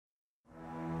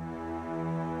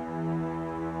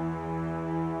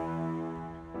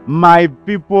My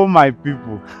people.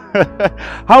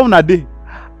 How una dey?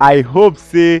 I hope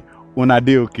say una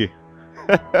dey okay.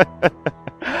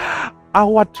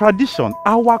 Our tradition,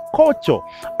 our culture,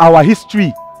 our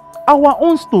history, our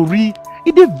own story,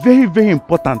 it is very, very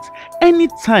important.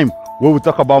 Anytime when we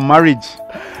talk about marriage,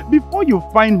 before you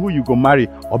find who you go marry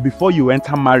or before you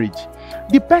enter marriage,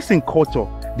 the person culture,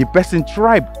 the person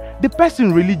tribe, the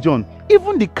person religion,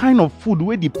 even the kind of food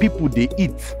where the people they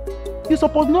eat, you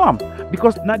suppose know them.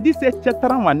 Because now this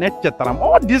etcetera and etcetera,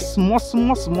 all these small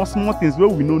things where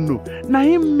we don't know. Now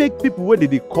he make people what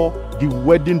they call the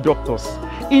wedding doctors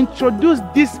introduce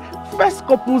this first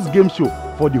couples game show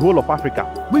for the whole of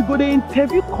Africa. We go to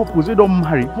interview couples who don't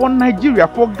marry for Nigeria,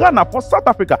 for Ghana, for South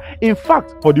Africa. In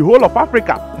fact, for the whole of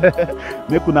Africa.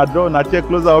 Make una draw una chair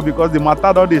closer because the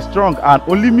matter don't is strong and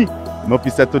only me no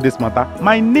fit settle this matter.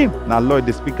 My name na Lloyd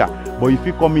the speaker, but if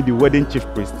you call me the wedding chief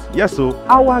priest. Yes, so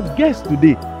our guest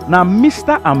today na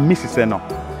Mr. and Mrs. Eno.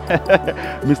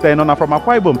 Mr. Eno na from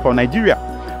Akwa-Ibom from Nigeria.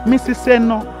 Mrs.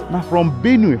 Eno na from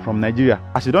Benue from Nigeria.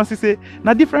 As you don't see, say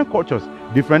na different cultures,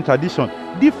 different tradition,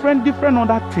 different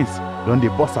other things. Don't they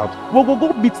bust out? We'll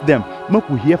go beat them. Make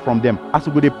we hear from them as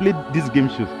we go they play these game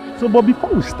shows. So, but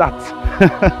before we start,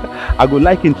 I would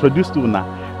like to introduce to una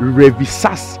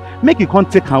Revisas. Make you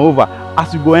can't take her over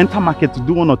as you go enter market to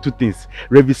do one or two things.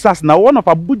 Revisas now one of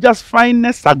Abuja's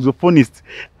finest saxophonists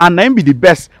and I be the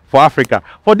best for Africa.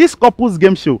 For this couples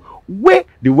game show, where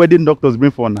the wedding doctors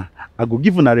bring for now, I go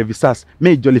give una Revisas,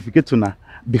 may jollificate to na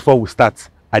before we start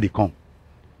at the come.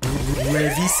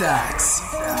 Revisas.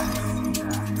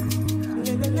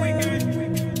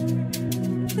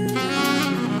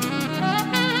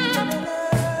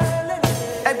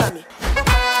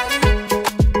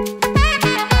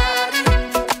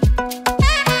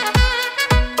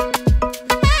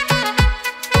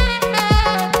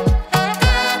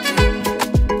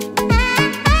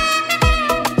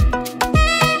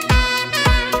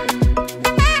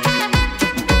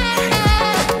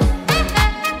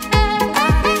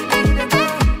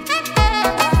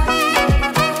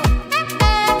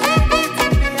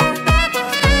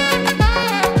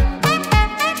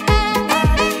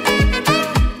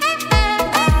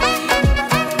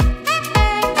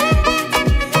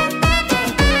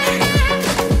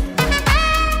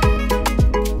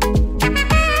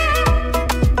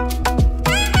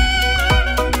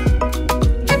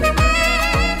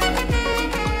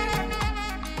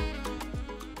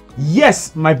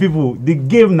 Yes, my people, the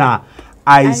game now,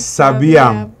 I Sabi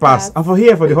and pass. And for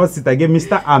here, for the hot seat, I get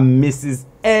Mr. and Mrs.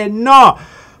 Eno.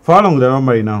 For how long will they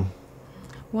marry now?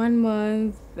 1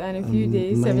 month and a few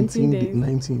days, 17 days.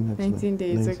 19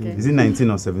 days, okay. Is it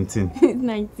 19 or 17? It's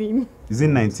 19. Is it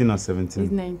 19 or 17?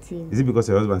 It's 19. Is it because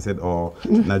your husband said, oh,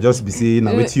 now just be saying,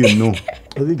 now wait you know?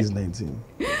 I think it's 19.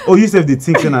 Oh, you said the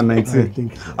thinking at 19. I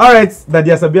think so. All right, that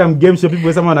the Sabi game show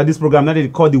people someone at this program now they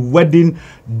call the wedding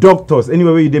doctors.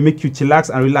 Anyway, where they make you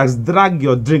chillax and relax, drag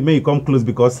your drink, make you come close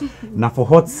because now for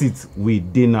hot seats we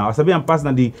dinner. Sabi and pass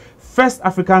now the first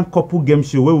African couple game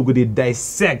show where we go to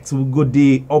dissect, we go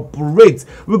to operate,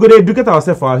 we go to educate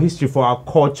ourselves for our history, for our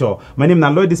culture. My name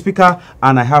is Lloyd the speaker,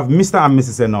 and I have Mr. and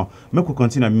Mrs. Eno. Make we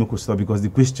continue and make we stop because the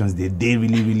questions they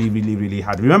really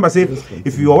hard. Remember, say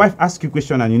if your wife asks you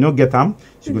question and you don't get them,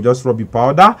 she could just rub your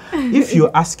powder. If you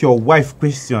ask your wife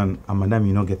question and madam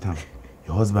you don't get them,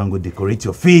 your husband go decorate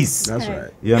your face. That's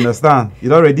right. You understand? You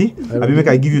not ready? I will make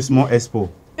I give you small expo.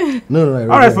 No.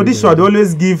 All right, for this show, they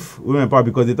always give women power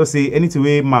because they don't say anything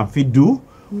way man fit do,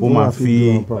 woman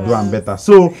fit do and better.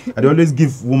 So I always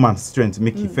give woman strength.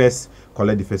 Make you first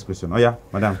collect the first question. Oh yeah,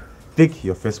 madam, take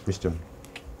your first question.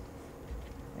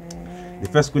 The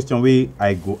first question way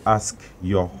I go ask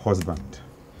your husband.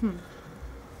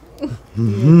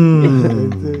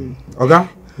 Okay,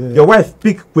 your wife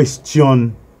pick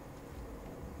question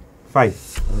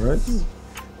 5. All right.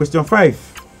 Question 5.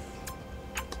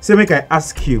 Say make I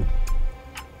ask you,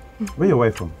 where your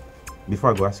wife from?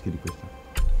 Before I go ask you the question.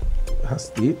 Her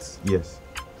state? Yes.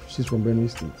 She's from Benue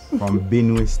State. From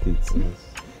Benue State. Yes.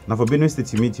 Now for Benue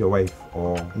State, you meet your wife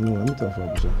or? No, I meet her for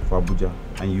Abuja. For Abuja.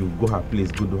 And you go her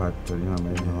place, go do her traditional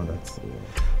marriage and all that. Yeah.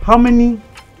 How many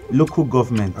local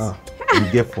governments you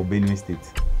get for Benue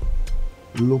State?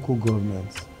 Local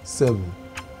governments? 7.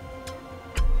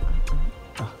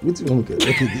 Which one get?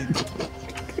 Okay.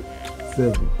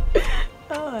 7.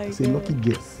 It's a lucky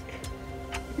guess.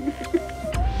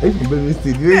 If Benue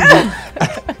State,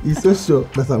 he's so sure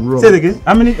that I'm wrong. Say it again.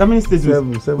 How many states?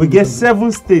 7 we get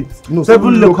 7 states. No,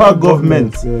 7 local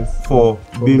governments yes, for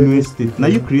Benue State. Now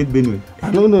you create Benue.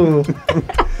 No.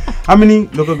 How many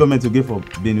local governments you get for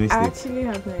Benue State? I actually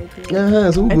have no idea.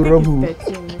 Yeah, so I we'll go think rubble. it's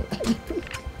 13.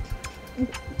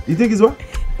 You think it's what?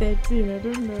 13, I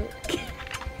don't know.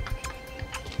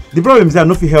 The problem is I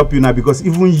don't help you now because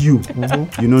even you,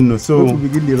 you don't know. So,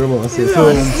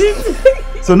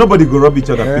 so nobody go rub each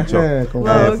other picture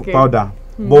powder.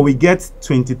 But we get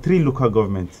 23 local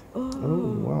governments.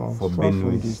 Wow. For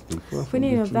Benue State.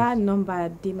 Funny enough, that number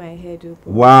did my head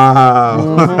open.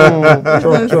 Wow.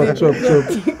 Chop.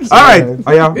 All right.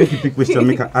 I have make you pick question.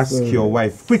 Make her ask your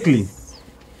wife quickly.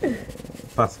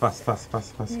 Fast.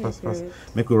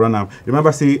 Make we run out.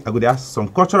 Remember, say I go to ask some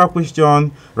cultural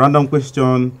question, random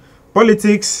question,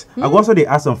 politics. I go also they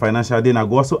ask some financial. Then I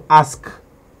go also ask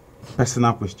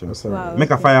personal questions. Wow,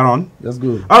 make a fire on. That's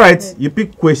good. All right. You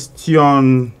pick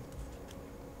question.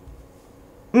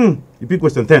 You pick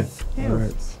question 10. All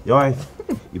right. Your wife.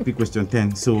 You pick question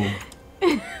 10. So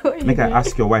make I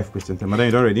ask your wife question 10. Madam,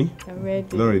 you don't ready? I'm ready.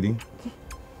 You don't ready?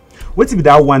 What if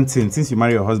that one thing since you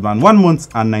marry your husband? 1 month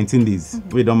and 19 days.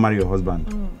 We don't marry your husband.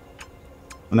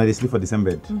 When they sleep for the same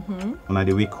bed. When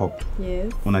they wake up.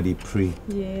 Yes. When they pray.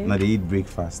 Yes. When they eat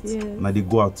breakfast. Yes. When they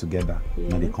go out together.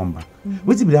 Yes. When they come back.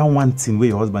 What if that one thing where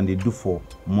your husband they do for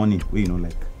money where you know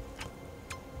like?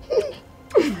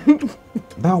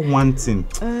 That one thing.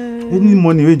 Any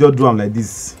money we just do them like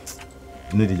this.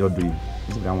 No, they just do it.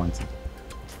 What if that one thing?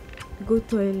 Go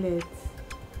toilet.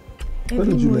 Why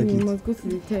don't you like You it? must go to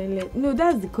the toilet. No,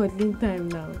 that's the cuddling time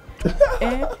now.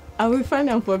 I will find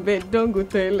out for bed. Don't go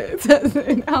toilet.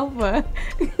 How far?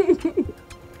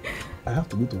 I have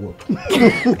to go to work.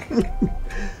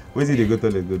 Where did they go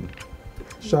toilet good?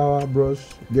 Shower, brush,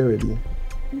 get ready.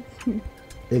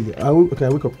 Early. I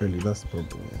wake up early. That's the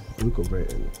problem. I wake up very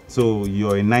early. So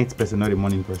you're a night person, not a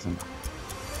morning person.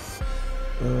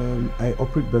 I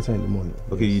operate better in the morning.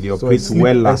 Okay, yes. you operate so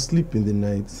well. I sleep in the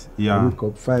night. Yeah. I wake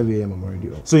up 5 a.m. I'm already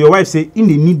up. So your wife say, in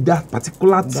they need that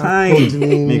particular time.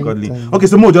 Make godly. Okay,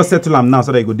 so more just settle them now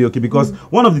so that you go do okay. Because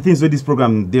one of the things where this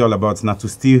program they all about is not to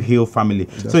still heal family.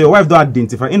 So your wife don't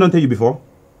identify. He don't tell you before.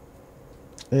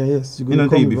 Yes, you He don't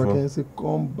go tell you come back before. and say,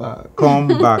 come back. Come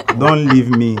back. Don't leave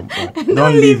me.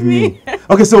 Don't leave me.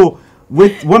 Okay, so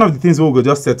wait. One of the things we'll go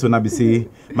just settle now be say,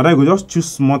 madam, you go just choose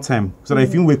small time so that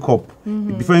if you wake up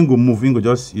before you go move, you go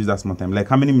just use that small time. Like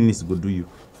how many minutes go do you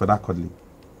for that cuddling?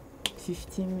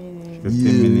 15 minutes.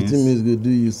 15 minutes. 15 minutes go do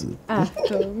you, sir.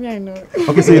 So me I know.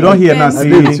 Okay, so you don't hear now I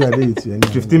did it, say I did it.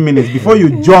 15 minutes before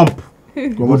you jump.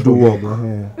 Go do work.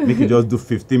 Yeah. Make you just do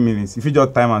 15 minutes. If you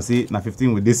just time and say, now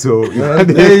 15 with this, so I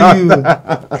dare you.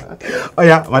 Oh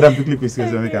yeah, madam, quickly question.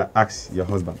 So make I ask your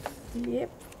husband. Yep.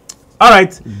 All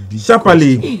right,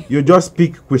 sharply, you just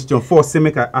pick question 4. Say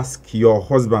make I ask your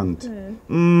husband.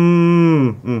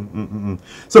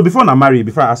 So before I marry,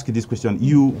 before I ask you this question,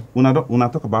 you when I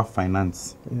talk about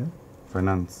finance. Yeah.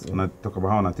 Finance. When I talk about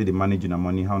how I take the managing the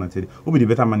money, how I take who be the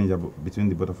better manager between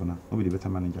the both of you? Who be the better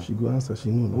manager? She go answer,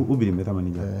 she know. Who be the better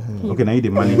manager? Okay, now you the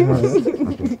manager.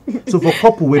 Okay. So for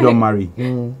couple we don't marry,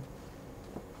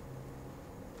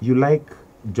 you like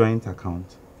joint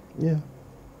account? Yeah.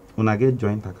 When I get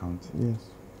joint account,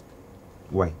 Yes.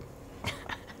 why?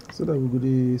 So that we go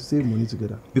dey save money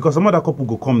together. Because some other couple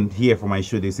go come here for my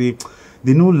show, they say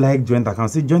they no like joint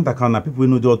account. Say joint account now people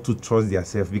know just to trust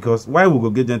themselves. Because why we go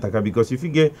get joint account? Because if you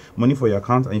get money for your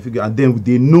account and if you get and then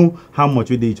they know how much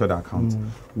we dey each other account.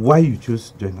 Why you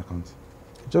choose joint account?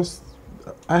 Just,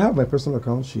 I have my personal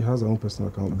account. She has her own personal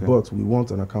account. Okay. But we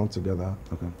want an account together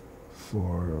Okay.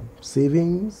 for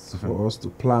savings, Okay. for us to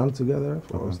plan together,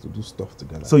 for us to do stuff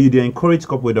together. So you do encourage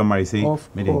couple we don't marry, say of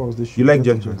course, they should you like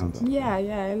get joint together. account?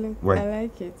 Yeah, Why? I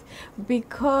like it.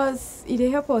 Because it dey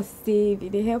help us save,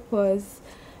 it dey help us.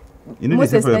 You know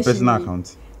Most this for your personal especially-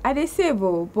 account. I dey save,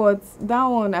 but that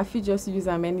one I fit just use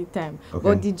am anytime. Okay.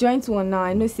 But the joint one now,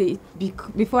 I know say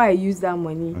before I use that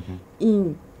money, Okay.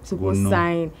 in suppose no.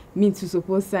 sign, me too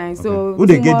suppose sign. Okay. So Who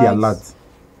they too get the much- alert?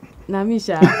 Na me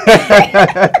sha.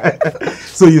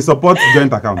 So you support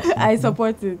joint account? I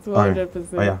support it 100%.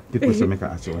 Oh yeah, pick question make I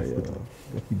ask your wife.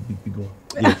 Big one.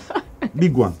 Yes.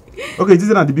 Big one. Okay, this is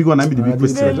not the big one, I mean the big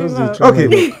question. Just dey try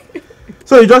Okay.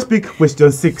 So you just pick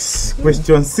question 6.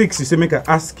 Question 6, you say make I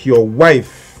ask your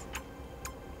wife.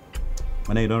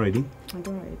 When are you done ready? I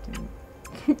don't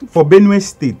write it. For Benue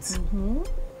State.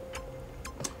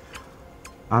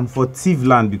 And for Tiv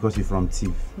land because you're from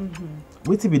Tiv.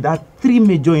 What be that 3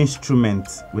 major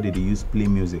instruments where they use play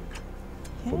music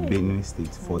for Benue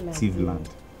State for like Tiv it. land?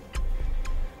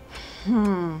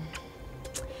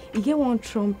 You get one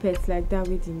trumpet like that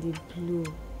within the blue.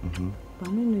 But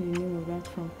I don't know the name of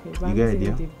that trumpet. But You I get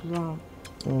know idea? the blue.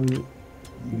 Only.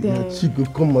 Then- She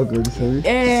could come back like this. Right?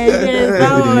 Yes,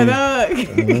 that one.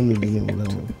 I don't know the name of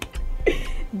that one.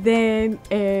 Then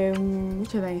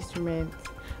which other instrument?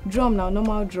 Drum now,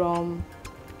 normal drum.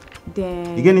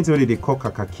 Then You get into what they call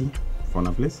kakaki for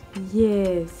a place?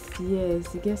 yes, you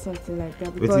get something like that.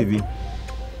 What's Because it?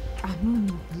 I don't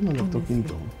know. Isn't that a talking honestly.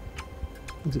 drum?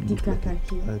 What's it The look like?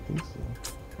 kakaki. I think so.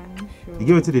 I'm not sure. You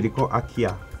get into what they call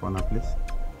akia for a place?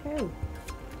 Hell.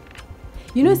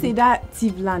 You know, say that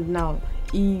Tivland now,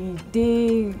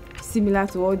 they similar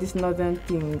to all these northern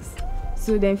things.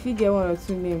 So then if you get one or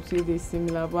two names, so they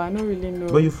similar, but I don't really know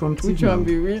But you from which one Tivland?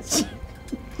 be which.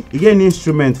 You get an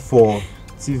instrument for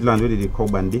Tivland, what they call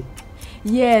bande?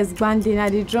 Yes, banding, now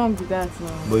they drum with that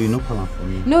now. But you know call for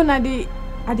me. No, now they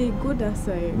go that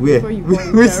side. Where? Before you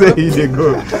go We say they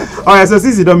go. Alright, so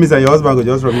since you don't miss and your husband go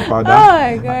just rub the powder. Oh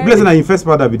my god. Blessing and your first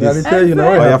powder be Yeah, this. they tell you now.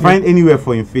 Or why you happy? find anywhere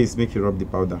for your face, make you rub the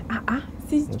powder.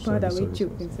 See Oh, powder sorry, with sorry,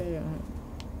 choke sorry. inside your hand.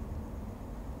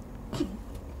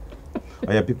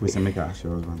 Or your people say make her ask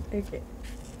your husband. Okay.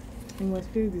 You must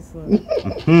feel this one.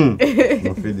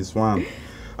 Not feel this one.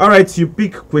 Alright, you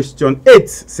pick question 8.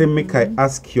 Say make I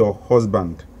ask your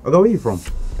husband. Okay, where you from?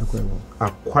 Akwa-Ibom.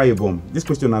 Akwa-Ibom. This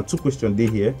question are 2 questions they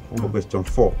here for question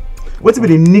 4. What will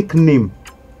be the nickname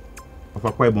of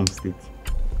Akwa-Ibom State?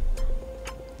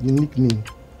 The nickname.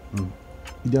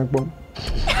 Idiakbom.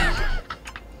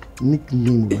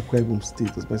 Nickname of Akwa-Ibom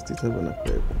State. Does my state have an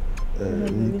Akwa-Ibom?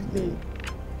 Nickname.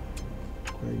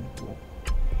 Akwa-Ibom.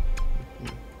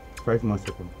 5 more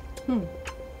seconds.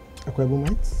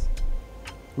 Akwa-Ibomites?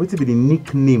 What will be the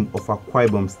nickname of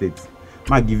Akwa-Ibom State?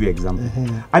 I'll give you an example.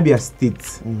 Abia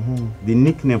State. The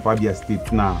nickname for Abia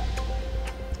State now,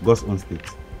 God's own state.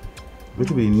 What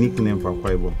will be the nickname for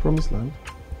Akwa-Ibom? Promised Land.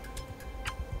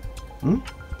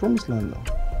 Promised Land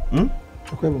now.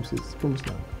 Akwa-Ibom State is Promised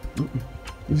Land.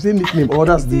 If you say nickname,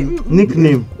 that's the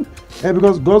Nickname.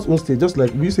 because God's own state, just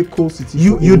like we say Coal City.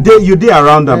 You dey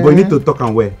around that, but you need to talk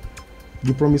and where.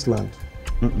 The Promised Land.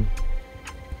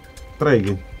 Try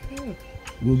again.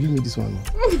 Go give me this one now.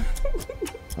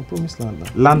 I Promised Land now.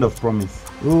 Land of promise.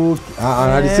 Okay,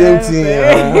 the same thing.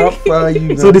 How far are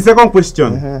you? So the second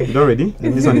question, you don't ready?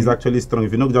 This one is actually strong.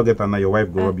 If you don't get another, your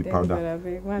wife go rub the powder.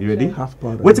 You ready? Half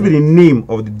powder. What will be the name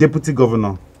of the deputy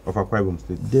governor of Akwa-Ibom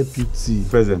State? Deputy.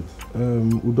 Present.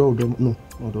 Udoma. No,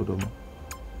 not Udoma.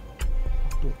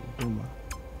 Udoma.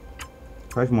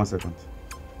 5 more seconds.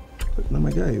 Now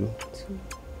my guy, you.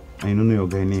 And you don't know your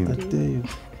guy I name. tell you.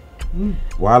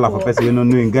 Wahala for person you don't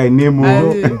know your guy name.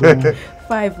 Udoma.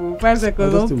 5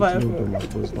 seconds, don't pass. Udoma,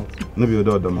 but it's not. No be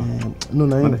Udoma. No,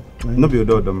 No be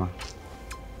Udoma.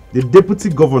 The deputy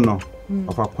governor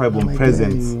of Akwa-Ibom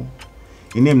present.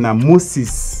 His name na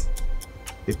Moses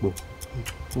Ekpo.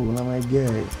 Oh, now my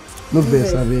guy. No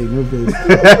verse, I beg, no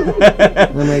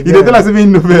verse. You don't tell us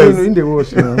even no No, verse. in the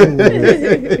wash now.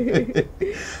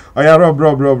 Oh yeah,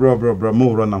 bro.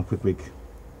 Move run and quick.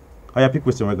 Oh yeah, pick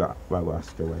question where I go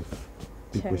ask your wife.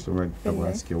 Pick question where I go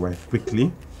ask your wife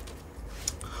quickly.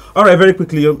 Alright, very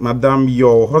quickly, madam,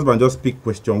 your husband just pick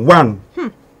question 1.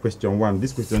 Question 1.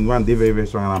 This question 1 they very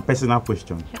strong and a personal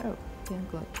question. Oh,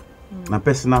 thank God. Na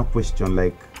personal question,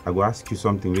 like I go ask you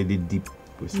something really deep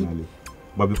personally.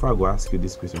 But before I go ask you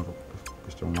this question for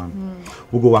question 1,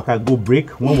 we'll go break.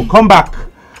 When we come back,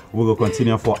 we'll go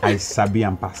continue for I Sabi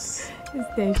and Pass. This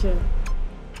tension.